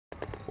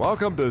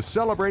Welcome to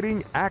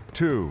Celebrating Act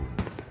 2.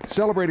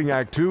 Celebrating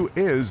Act 2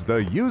 is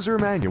the user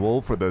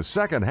manual for the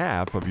second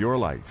half of your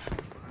life.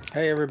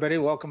 Hey, everybody.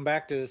 Welcome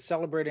back to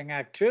Celebrating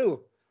Act 2.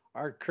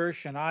 Art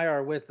Kirsch and I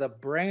are with the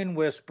brain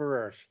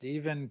whisperer,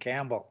 Stephen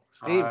Campbell.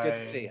 Steve,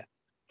 good to see you. Hi.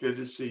 Good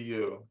to see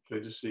you.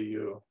 Good to see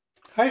you.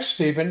 Hi,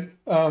 Stephen.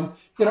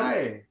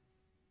 Hi.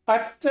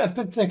 I've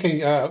been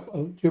thinking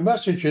your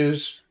message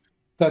is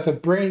that the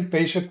brain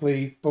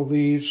basically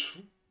believes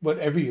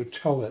whatever you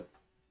tell it.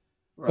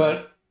 Right.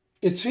 But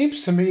it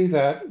seems to me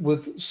that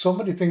with so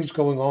many things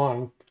going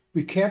on,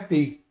 we can't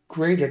be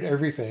great at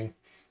everything.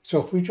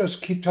 So if we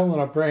just keep telling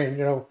our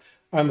brain,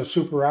 I'm a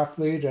super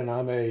athlete and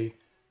I'm a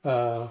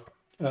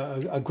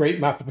great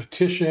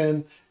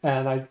mathematician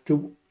and I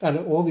do and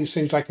all these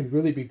things, I can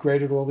really be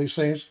great at all these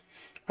things.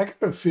 I get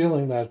a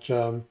feeling that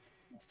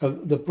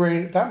the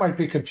brain, that might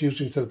be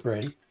confusing to the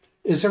brain.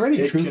 Is there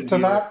any truth to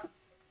that?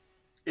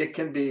 It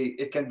can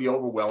be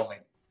overwhelming.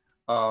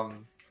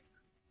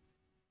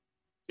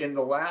 In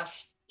the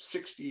last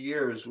 60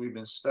 years, we've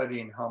been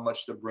studying how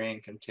much the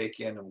brain can take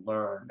in and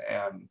learn.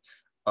 And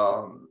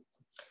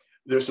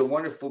there's a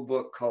wonderful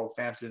book called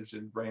Phantoms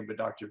in the Brain by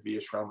Dr.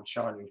 V.S.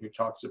 Ramachandran, who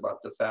talks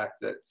about the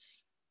fact that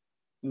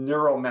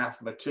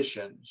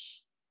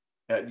neuromathematicians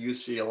at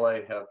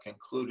UCLA have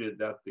concluded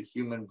that the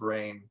human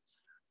brain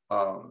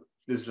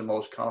is the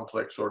most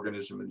complex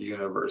organism in the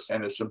universe,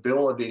 and its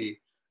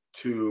ability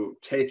to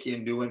take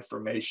in new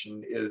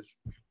information is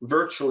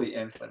virtually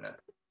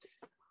infinite.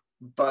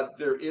 But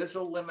there is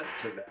a limit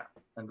to that,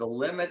 and the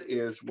limit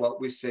is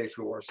what we say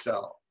to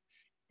ourselves.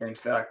 In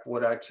fact,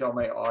 what I tell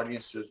my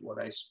audiences when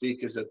I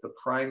speak is that the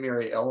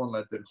primary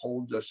element that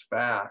holds us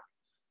back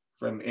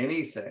from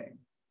anything,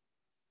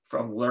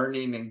 from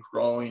learning and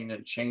growing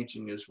and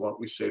changing, is what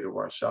we say to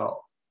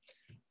ourselves.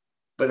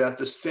 But at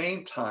the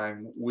same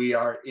time, we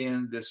are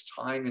in this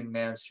time in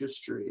man's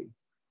history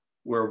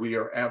where we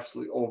are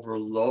absolutely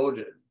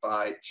overloaded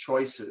by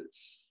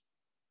choices.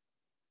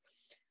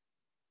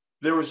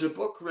 There was a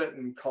book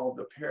written called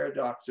The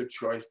Paradox of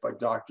Choice by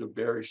Dr.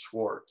 Barry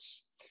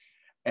Schwartz.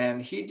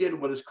 And he did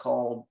what is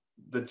called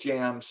the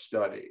JAM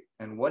study.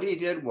 And what he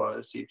did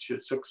was he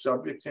took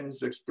subjects in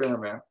his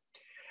experiment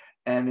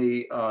and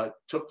he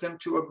took them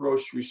to a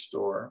grocery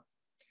store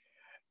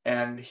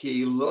and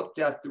he looked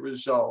at the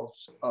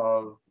results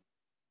of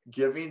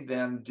giving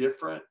them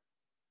different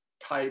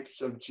types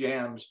of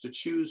jams to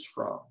choose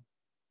from.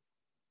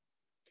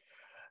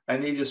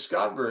 And he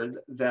discovered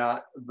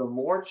that the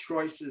more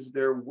choices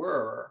there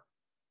were,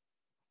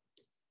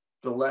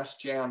 the less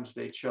jams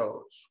they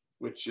chose,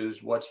 which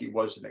is what he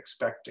wasn't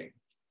expecting.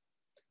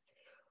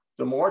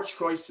 The more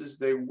choices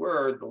they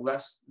were,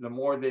 the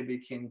more they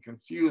became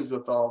confused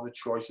with all the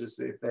choices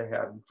that they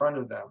had in front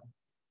of them.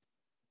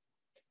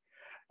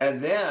 And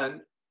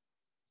then,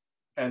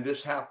 and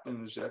this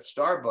happens at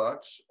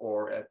Starbucks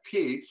or at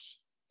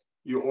Pete's,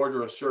 you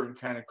order a certain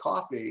kind of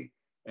coffee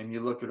and you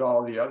look at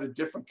all the other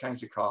different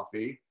kinds of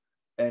coffee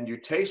and you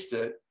taste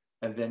it,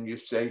 and then you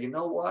say, you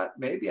know what,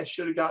 maybe I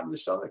should have gotten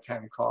this other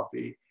kind of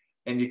coffee,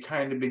 and you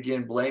kind of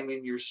begin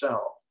blaming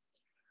yourself.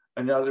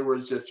 In other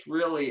words, it's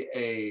really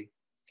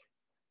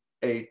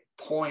a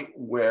point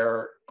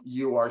where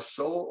you are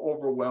so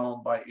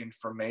overwhelmed by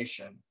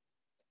information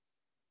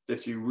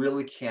that you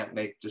really can't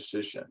make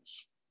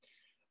decisions.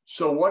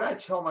 So what I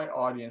tell my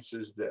audience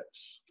is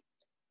this: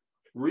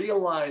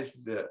 realize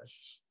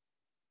this,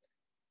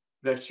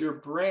 that your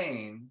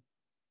brain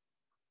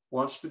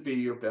wants to be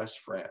your best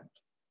friend.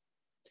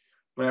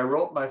 When I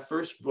wrote my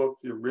first book,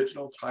 the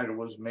original title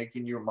was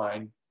Making Your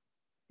Mind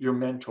Your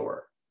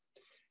Mentor.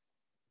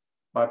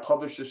 My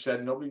publisher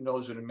said nobody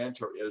knows what a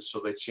mentor is, so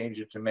they changed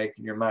it to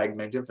Making Your Mind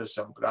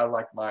Magnificent, but I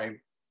like my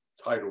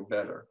title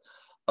better.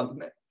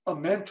 A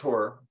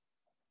mentor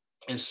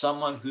is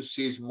someone who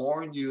sees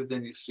more in you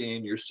than you see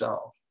in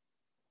yourself.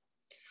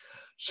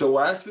 So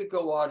as we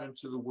go out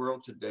into the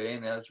world today,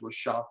 and as we're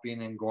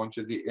shopping and going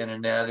to the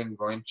internet and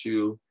going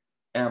to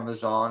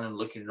Amazon and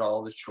looking at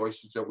all the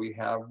choices that we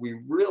have, we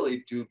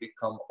really do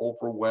become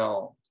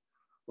overwhelmed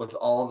with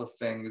all the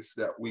things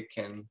that we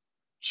can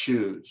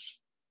choose.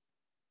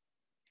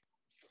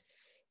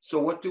 So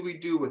what do we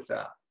do with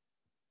that?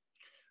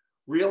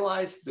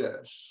 Realize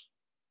this,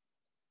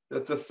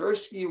 that the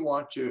first thing you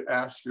want to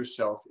ask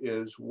yourself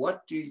is,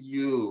 what do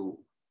you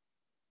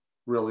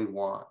really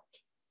want?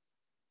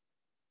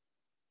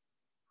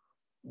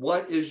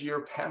 What is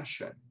your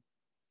passion?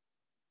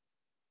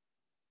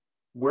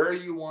 Where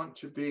you want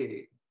to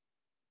be?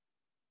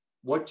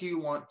 What do you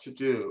want to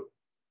do?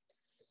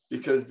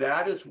 Because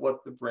that is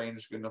what the brain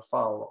is going to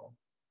follow.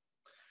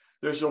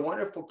 There's a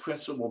wonderful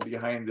principle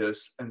behind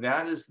this, and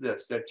that is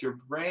this, that your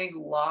brain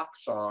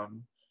locks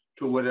on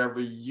to whatever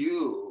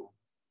you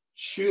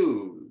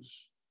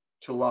choose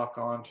to lock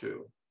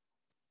onto.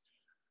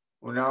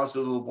 When I was a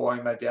little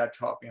boy, my dad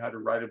taught me how to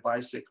ride a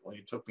bicycle, and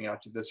he took me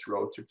out to this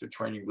road, took the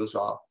training wheels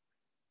off.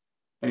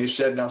 And he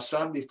said, now,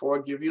 son, before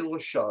I give you a little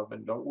shove,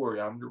 and don't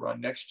worry, I'm going to run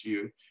next to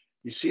you.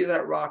 You see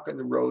that rock on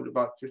the road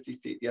about 50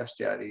 feet? Yes,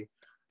 Daddy.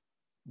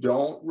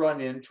 Don't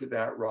run into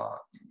that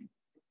rock.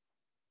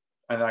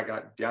 And I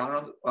got down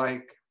on the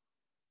bike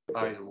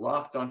I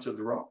locked onto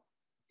the rope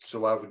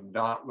so I would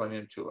not run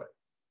into it.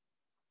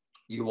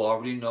 You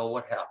already know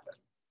what happened.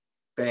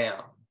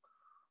 Bam,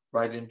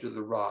 right into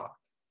the rock.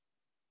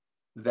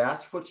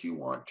 That's what you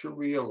want to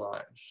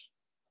realize.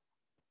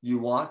 You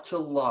want to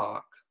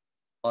lock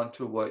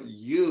onto what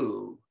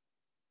you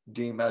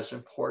deem as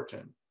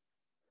important,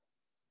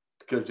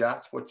 because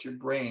that's what your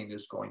brain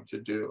is going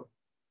to do.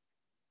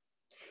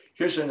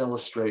 Here's an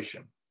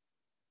illustration.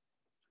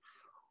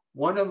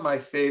 One of my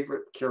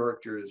favorite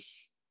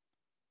characters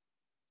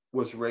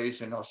was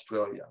raised in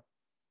Australia,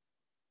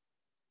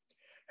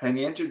 and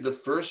he entered the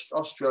first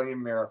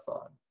Australian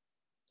marathon,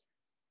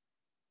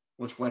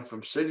 which went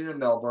from Sydney to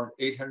Melbourne,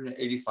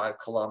 885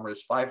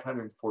 kilometers,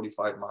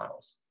 545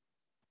 miles.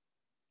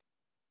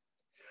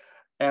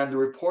 And the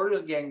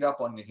reporters ganged up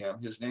on him.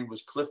 His name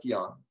was Cliff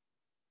Young.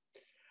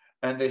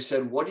 And they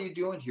said, "What are you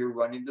doing here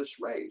running this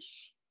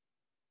race?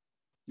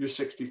 You're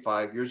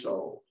 65 years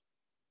old.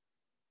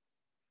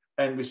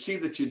 And we see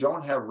that you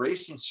don't have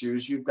racing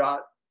shoes. You've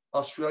got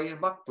Australian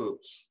muck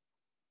boots.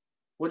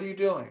 What are you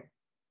doing?"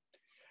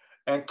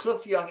 And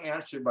Cliff Young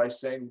answered by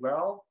saying,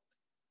 "Well,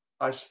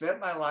 I spent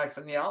my life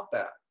in the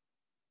outback,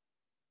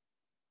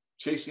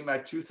 chasing my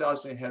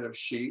 2,000 head of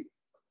sheep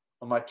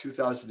on my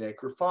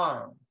 2,000-acre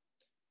farm.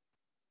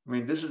 I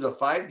mean, this is a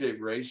 5-day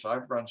race.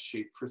 I've run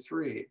sheep for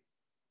 3.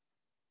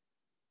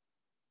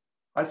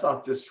 I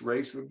thought this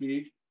race would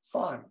be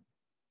fun."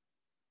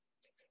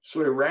 So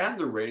he ran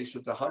the race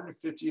with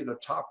 150 of the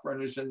top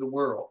runners in the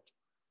world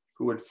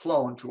who had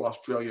flown to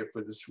Australia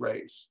for this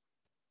race.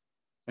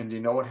 And do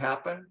you know what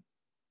happened?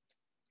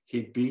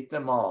 He beat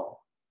them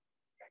all.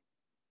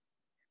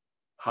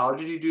 How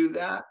did he do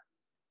that?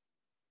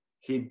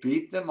 He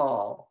beat them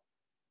all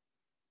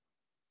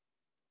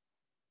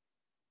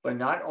by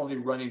not only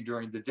running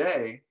during the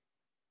day,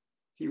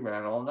 he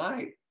ran all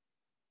night.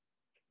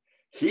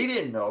 He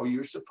didn't know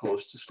you're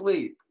supposed to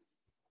sleep.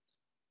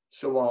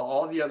 So while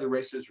all the other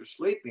racers were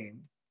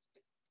sleeping,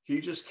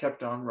 he just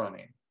kept on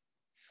running.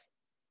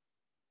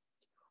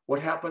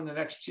 What happened the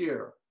next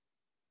year?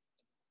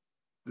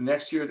 The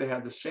next year they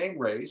had the same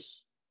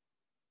race.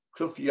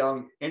 Cliff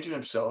Young injured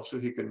himself so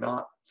he could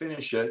not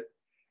finish it.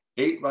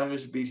 8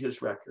 runners beat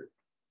his record.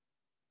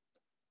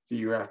 The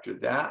year after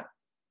that,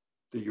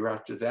 the year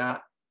after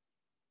that,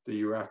 the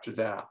year after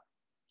that.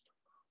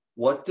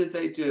 What did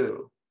they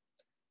do?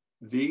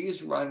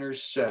 These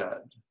runners said,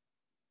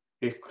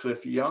 if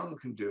Cliff Young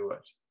can do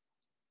it,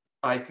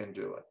 I can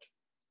do it.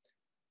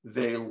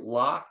 They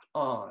locked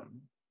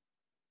on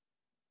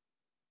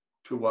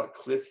to what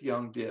Cliff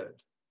Young did.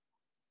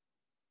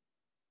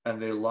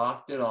 And they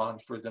locked it on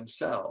for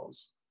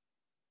themselves.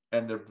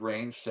 And their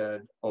brain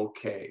said,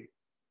 okay.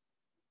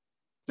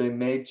 They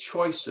made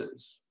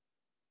choices.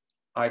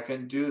 I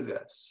can do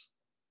this.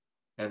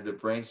 And the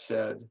brain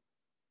said,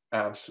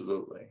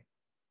 absolutely.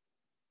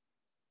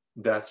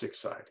 That's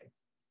exciting.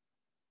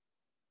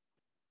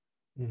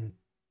 Mhm.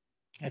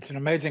 It's an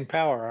amazing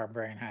power our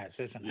brain has,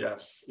 isn't it?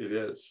 Yes, it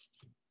is.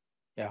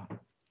 Yeah.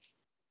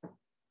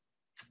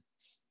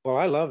 Well,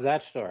 I love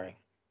that story.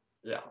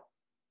 Yeah.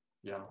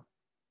 Yeah.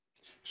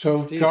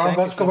 So, Steve, John, thank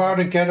you let's so go out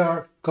much. and get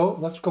our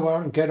let's go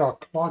out and get our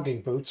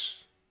clogging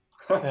boots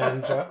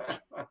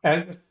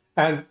and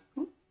and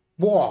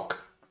walk,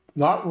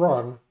 not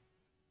run,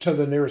 to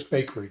the nearest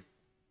bakery.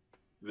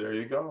 There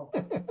you go.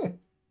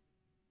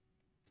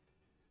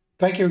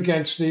 Thank you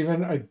again,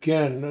 Stephen.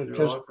 Again, You're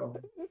just welcome.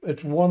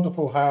 it's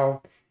wonderful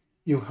how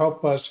you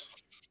help us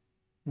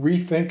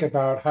rethink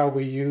about how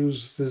we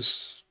use this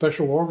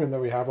special organ that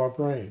we have, our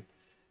brain,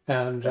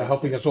 and Thank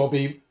helping you. us all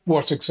be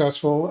more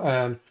successful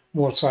and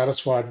more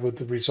satisfied with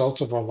the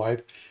results of our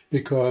life,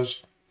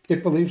 because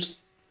it believes,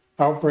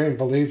 our brain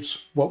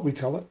believes what we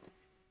tell it.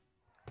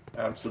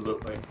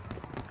 Absolutely.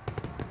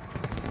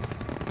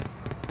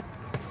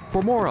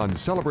 For more on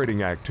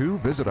Celebrating Act 2,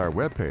 visit our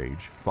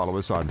webpage, follow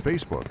us on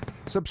Facebook,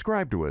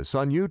 subscribe to us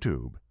on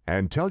YouTube,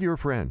 and tell your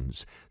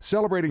friends.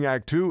 Celebrating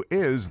Act 2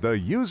 is the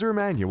user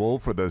manual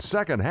for the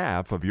second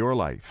half of your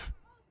life.